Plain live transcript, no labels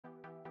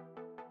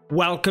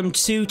Welcome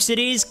to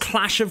today's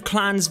Clash of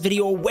Clans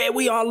video, where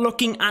we are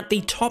looking at the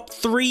top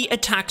 3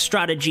 attack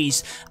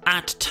strategies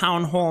at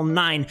Town Hall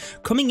 9.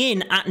 Coming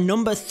in at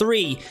number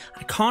 3,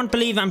 I can't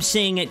believe I'm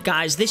saying it,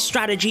 guys, this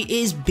strategy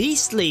is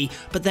beastly,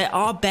 but there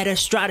are better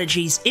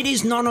strategies. It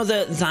is none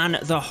other than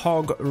the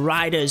Hog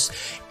Riders.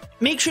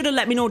 Make sure to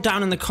let me know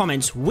down in the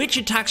comments which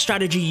attack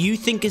strategy you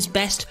think is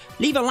best.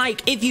 Leave a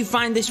like if you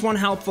find this one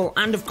helpful,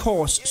 and of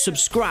course,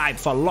 subscribe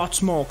for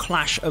lots more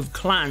Clash of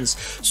Clans.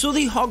 So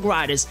the Hog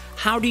Riders,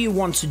 how do you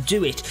want to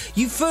do it?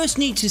 You first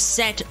need to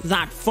set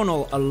that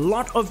funnel. A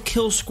lot of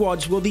kill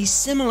squads will be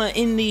similar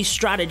in these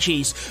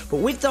strategies, but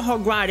with the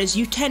Hog Riders,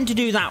 you tend to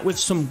do that with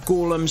some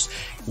golems.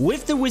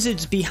 With the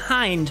wizards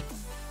behind,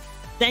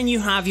 then you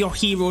have your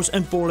heroes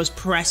and bowlers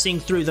pressing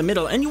through the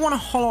middle, and you want to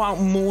hollow out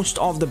most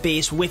of the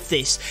base with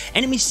this.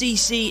 Enemy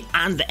CC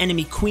and the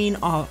enemy queen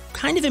are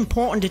kind of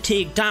important to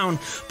take down,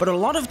 but a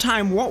lot of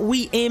time what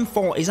we aim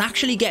for is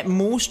actually get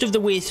most of the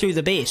way through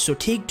the base. So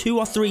take 2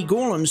 or 3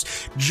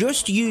 golems,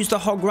 just use the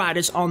Hog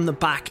Riders on the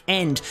back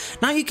end.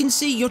 Now you can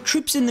see your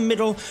troops in the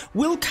middle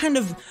will kind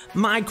of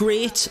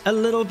migrate a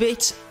little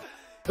bit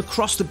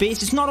across the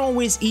base. It's not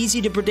always easy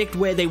to predict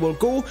where they will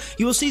go.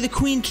 You will see the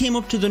queen came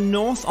up to the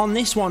north on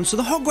this one, so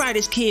the Hog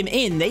Riders came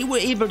in. They were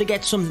able to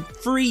get some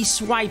free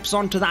swipes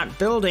onto that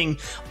building,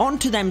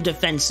 onto them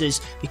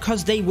defenses,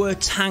 because they were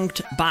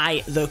tanked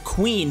by the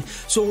queen.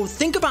 So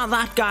think about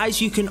that,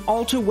 guys. You can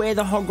alter where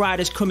the Hog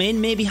Riders come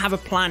in, maybe have a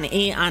plan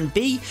A and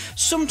B.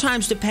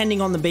 Sometimes, depending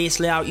on the base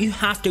layout, you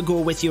have to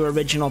go with your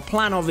original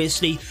plan,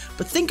 obviously,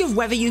 but think of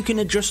whether you can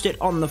adjust it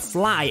on the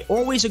fly.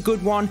 Always a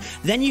good one.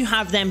 Then you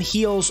have them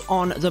heals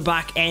on the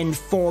back end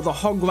for the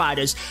Hog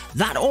Riders.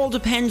 That all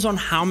depends on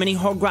how many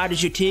Hog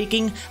Riders you're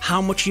taking,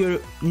 how much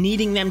you're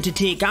needing them to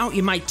take out.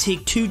 You might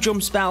take 2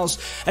 jump spells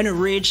and a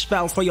rage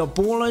spell for your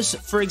bowlers,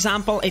 for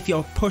example, if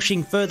you're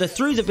pushing further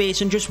through the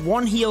base, and just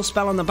 1 heal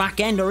spell on the back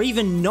end, or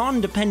even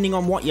none depending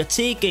on what you're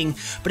taking.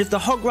 But if the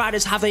Hog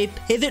Riders have a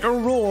pivotal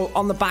role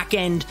on the back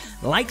end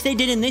like they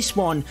did in this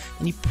one,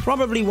 then you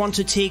probably want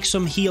to take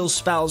some heal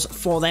spells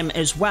for them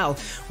as well.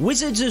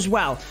 Wizards as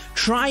well,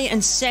 try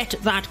and set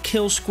that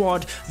kill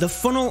squad,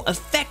 the funnel,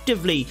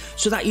 effectively,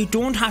 so that you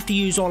don't have to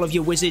use all of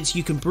your wizards.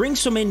 You can bring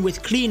some in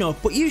with cleanup,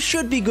 but you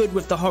should be good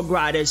with the Hog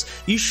Riders.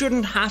 You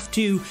shouldn't have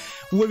to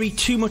worry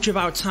too much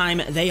about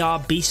time. They are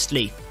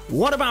beastly.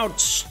 What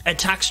about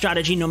attack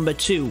strategy number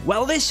 2?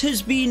 Well, this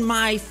has been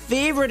my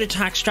favorite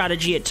attack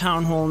strategy at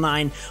Town Hall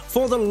 9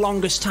 for the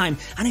longest time,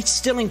 and it's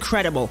still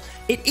incredible.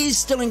 It is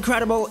still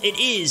incredible. It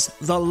is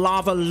the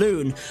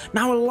Lavaloon.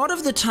 Now, a lot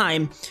of the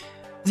time,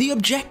 the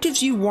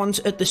objectives you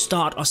want at the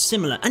start are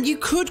similar, and you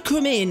could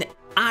come in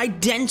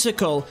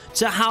identical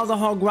to how the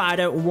Hog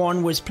Rider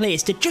 1 was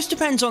placed. It just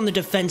depends on the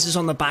defenses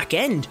on the back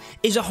end.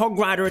 Is a Hog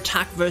Rider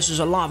attack versus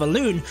a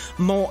Lavaloon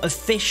more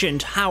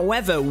efficient?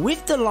 However,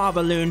 with the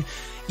Lavaloon,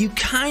 you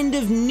kind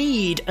of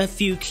need a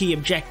few key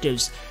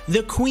objectives.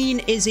 The queen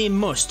is a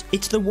must.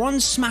 It's the one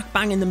smack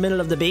bang in the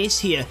middle of the base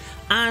here,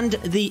 and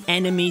the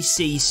enemy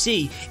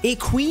CC. A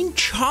queen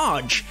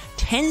charge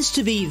tends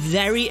to be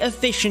very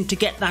efficient to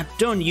get that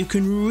done. You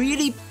can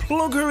really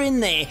plug her in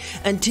there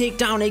and take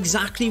down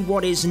exactly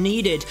what is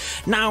needed.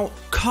 Now,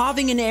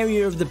 carving an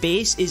area of the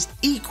base is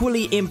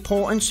equally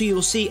important, so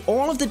you'll see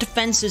all of the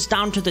defenses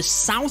down to the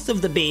south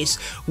of the base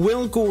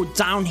will go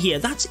down here.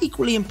 That's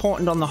equally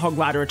important on the Hog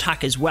Rider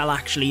attack as well,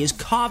 actually, is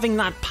carving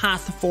that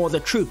path for the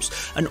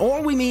troops. And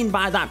all we mean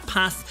by that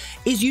path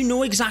is you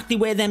know exactly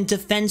where them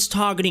defense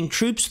targeting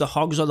troops, the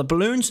hogs or the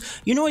balloons,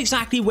 you know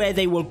exactly where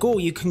they will go.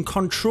 You can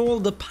control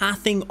the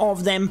pathing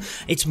of them.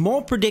 It's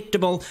more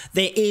predictable.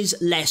 There is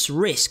less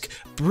risk.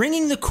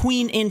 Bringing the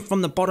queen in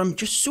from the bottom,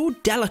 just so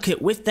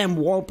delicate with them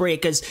wall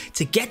breakers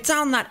to get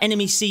down that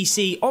enemy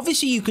CC.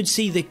 Obviously, you could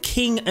see the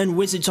king and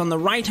wizards on the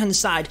right hand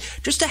side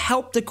just to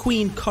help the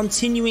queen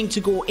continuing to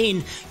go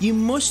in. You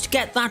must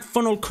get that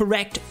funnel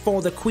correct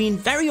for the queen.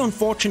 Very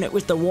unfortunate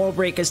with the wall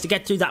breakers to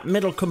get through that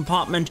middle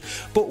compartment,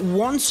 but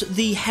once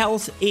the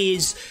health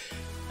is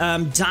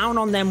down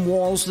on them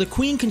walls, the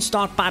queen can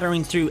start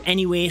battering through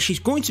anyway. She's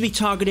going to be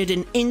targeted,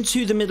 and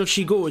into the middle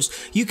she goes.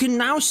 You can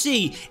now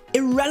see,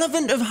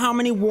 irrelevant of how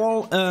many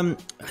wall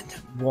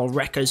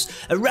wreckers,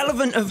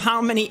 irrelevant of how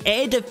many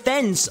air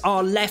defense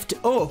are left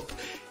up,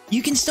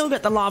 you can still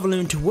get the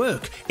Lavaloon to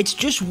work. It's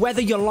just whether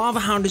your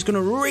Lava Hound is going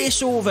to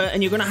race over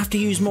and you're going to have to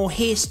use more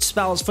haste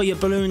spells for your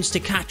balloons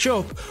to catch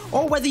up,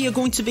 or whether you're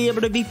going to be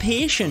able to be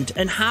patient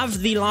and have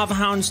the Lava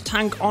Hounds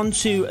tank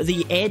onto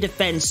the air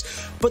defense,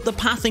 but the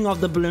pathing of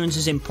the balloons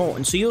is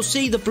important. So you'll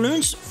see the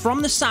balloons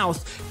from the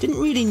south didn't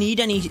really need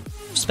any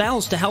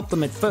spells to help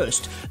them at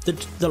first.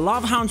 The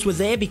Lava Hounds were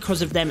there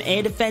because of them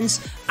air defense.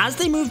 As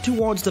they move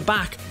towards the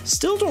back,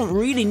 still don't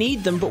really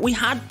need them, but we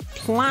had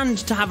planned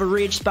to have a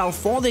rage spell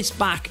for this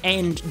back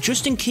end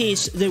just in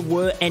case there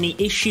were any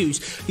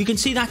issues. You can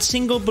see that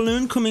single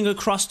balloon coming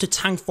across to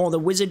tank for the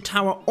wizard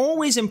tower.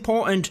 Always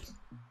important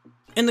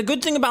And the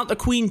good thing about the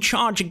queen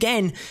charge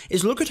again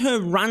is look at her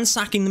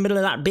ransacking the middle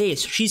of that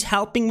base. She's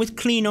helping with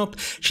cleanup.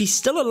 She's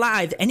still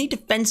alive. Any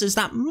defenses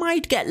that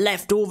might get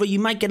left over, you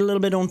might get a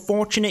little bit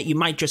unfortunate. You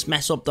might just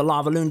mess up the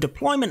Lavaloon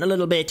deployment a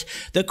little bit.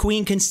 The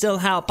queen can still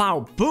help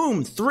out.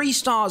 Boom, 3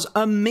 stars,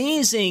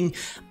 amazing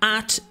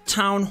at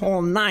Town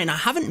Hall 9. I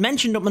haven't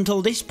mentioned up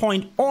until this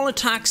point all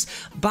attacks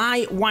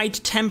by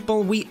White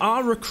Temple. We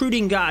are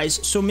recruiting, guys,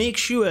 so make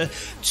sure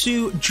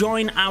to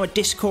join our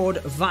Discord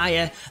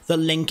via the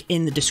link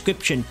in the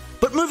description.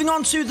 But moving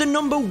on to the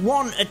number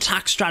 1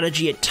 attack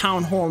strategy at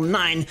Town Hall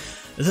 9,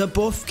 the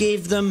buff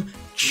gave them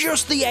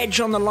just the edge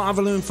on the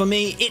Lavaloon for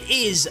me. It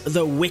is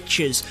the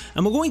witches,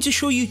 and we're going to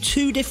show you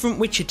 2 different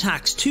witch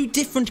attacks, 2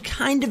 different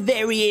kind of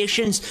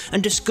variations,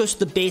 and discuss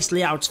the base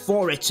layouts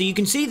for it. So you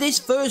can see this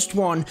first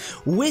one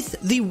with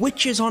the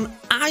witches on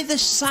either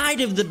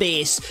side of the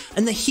base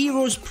and the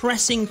heroes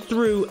pressing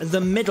through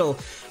the middle.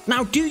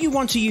 Now, do you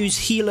want to use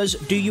healers?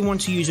 Do you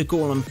want to use a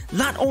golem?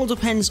 That all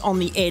depends on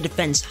the air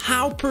defense.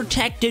 How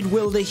protected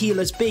will the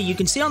healers be? You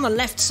can see on the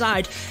left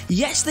side,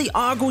 yes, they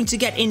are going to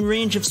get in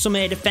range of some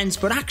air defense,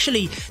 but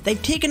actually,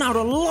 they've taken out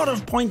a lot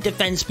of point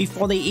defense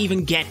before they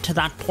even get to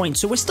that point.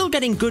 So we're still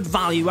getting good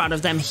value out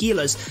of them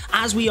healers,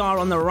 as we are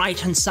on the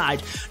right-hand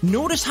side.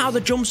 Notice how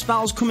the jump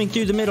spells coming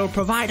through the middle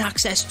provide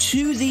access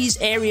to these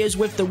areas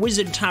with the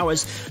wizard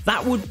towers.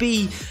 That would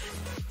be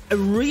a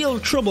real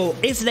trouble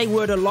if they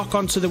were to lock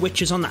onto the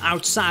witches on the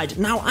outside.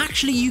 Now,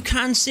 actually, you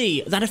can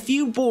see that a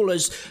few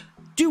bowlers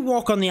do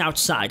walk on the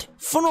outside.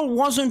 Funnel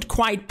wasn't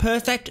quite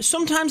perfect.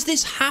 Sometimes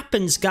this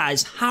happens,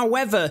 guys.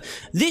 However,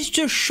 this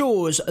just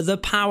shows the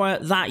power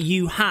that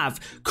you have.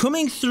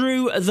 Coming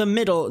through the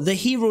middle, the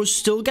heroes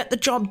still get the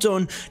job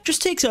done.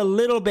 Just takes a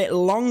little bit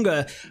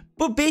longer.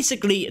 But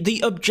basically,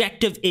 the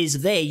objective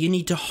is there. You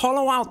need to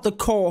hollow out the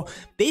core,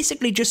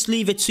 basically just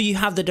leave it so you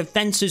have the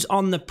defenses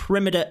on the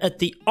perimeter at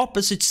the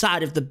opposite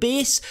side of the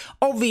base.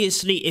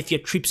 Obviously, if your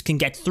troops can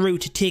get through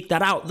to take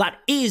that out, that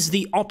is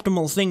the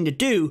optimal thing to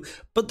do.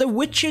 But the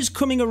witches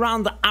coming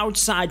around the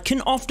outside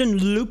can often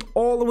loop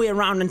all the way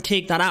around and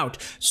take that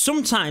out.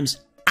 Sometimes,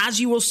 as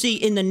you will see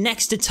in the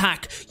next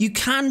attack, you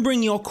can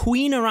bring your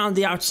queen around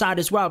the outside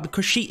as well,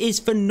 because she is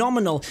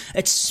phenomenal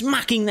at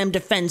smacking them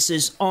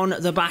defenses on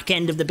the back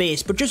end of the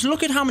base. But just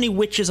look at how many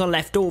witches are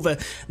left over.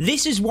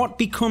 This is what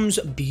becomes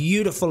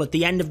beautiful at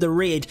the end of the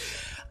raid.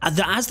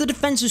 As the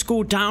defenses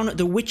go down,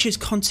 the witches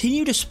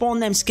continue to spawn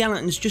them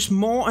skeletons, just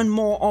more and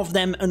more of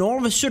them, and all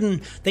of a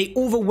sudden they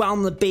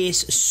overwhelm the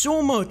base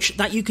so much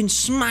that you can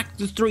smack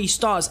the 3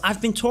 stars.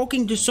 I've been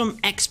talking to some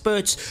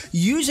experts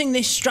using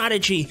this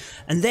strategy,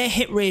 and their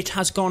hit rate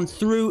has gone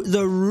through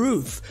the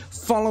roof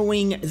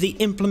following the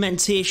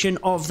implementation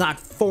of that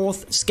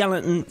 4th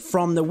skeleton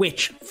from the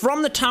witch.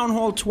 From the Town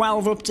Hall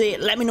 12 update,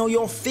 let me know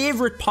your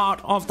favorite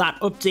part of that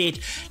update.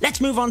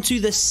 Let's move on to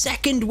the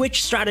second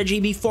witch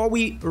strategy before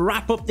we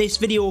wrap up this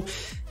video.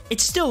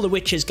 It's still the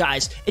witches,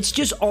 guys. It's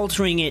just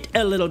altering it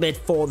a little bit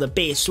for the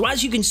base. So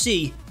as you can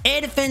see,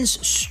 air defense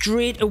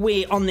straight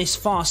away on this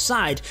far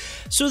side.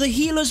 So the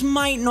healers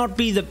might not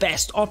be the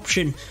best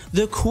option.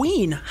 The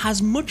queen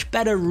has much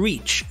better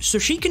reach, so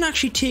she can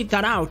actually take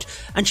that out,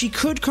 and she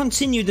could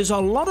continue. There's a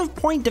lot of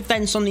point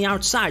defense on the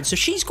outside, so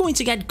she's going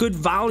to get good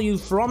value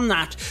from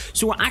that.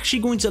 So we're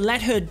actually going to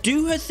let her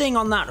do her thing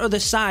on that other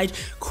side.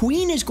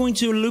 Queen is going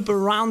to loop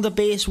around the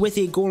base with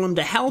a golem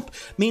to help.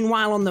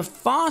 Meanwhile, on the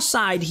far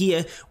side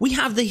here, we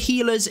have the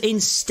healers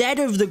instead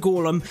of the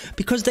golem,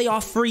 because they are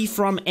free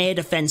from air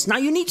defense. Now,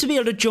 you need to be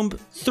able to jump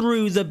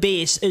through the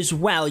base as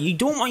well. You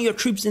don't want your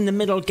troops in the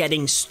middle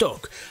getting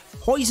stuck.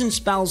 Poison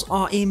spells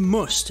are a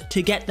must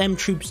to get them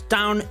troops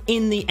down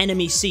in the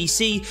enemy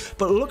CC,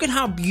 but look at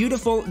how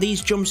beautiful these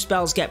jump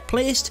spells get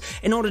placed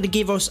in order to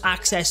give us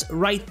access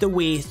right the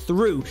way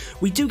through.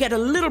 We do get a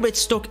little bit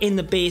stuck in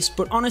the base,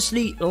 but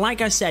honestly,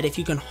 like I said, if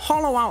you can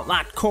hollow out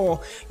that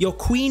core, your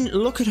queen,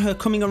 look at her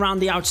coming around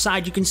the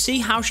outside. You can see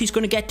how she's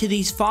going to get to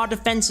these far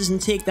defenses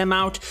and take them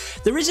out.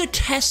 There is a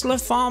Tesla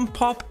farm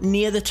pop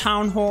near the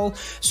town hall,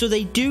 so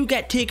they do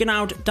get taken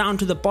out down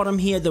to the bottom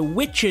here, the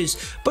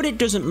witches, but it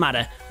doesn't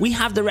matter. We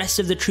have the rest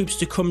of the troops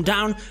to come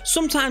down.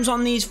 Sometimes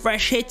on these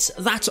fresh hits,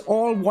 that's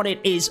all what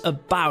it is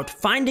about.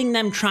 Finding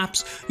them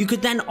traps, you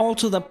could then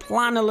alter the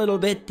plan a little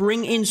bit,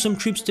 bring in some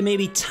troops to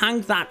maybe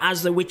tank that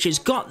as the witches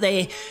got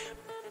there.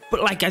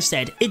 But like I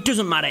said, it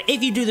doesn't matter.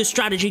 If you do the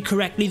strategy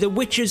correctly, the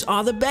witches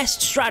are the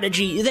best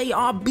strategy. They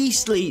are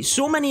beastly.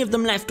 So many of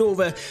them left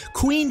over.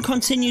 Queen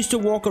continues to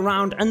walk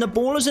around, and the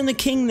bowlers and the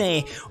king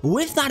there,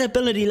 with that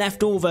ability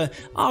left over,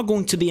 are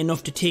going to be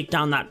enough to take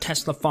down that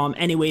Tesla farm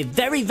anyway.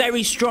 Very,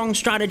 very strong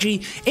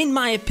strategy. In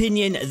my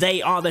opinion,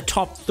 they are the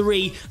top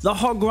 3. The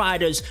Hog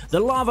Riders,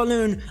 the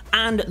Lavaloon,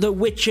 and the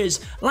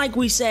witches. Like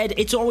we said,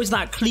 it's always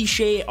that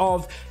cliche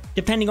of,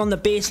 depending on the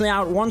base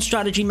layout, one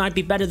strategy might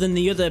be better than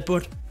the other,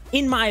 but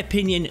in my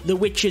opinion, the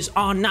witches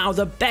are now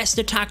the best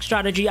attack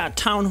strategy at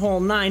Town Hall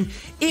 9.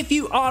 If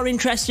you are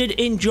interested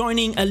in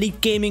joining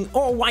Elite Gaming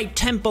or White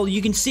Temple,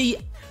 you can see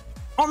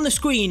on the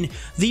screen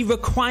the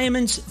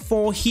requirements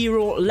for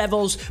hero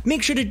levels.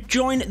 Make sure to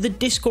join the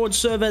Discord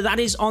server, that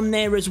is on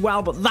there as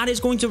well. But that is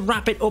going to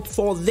wrap it up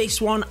for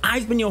this one.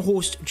 I've been your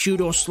host,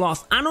 Judo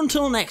Sloth, and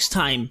until next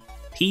time,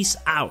 peace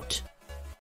out.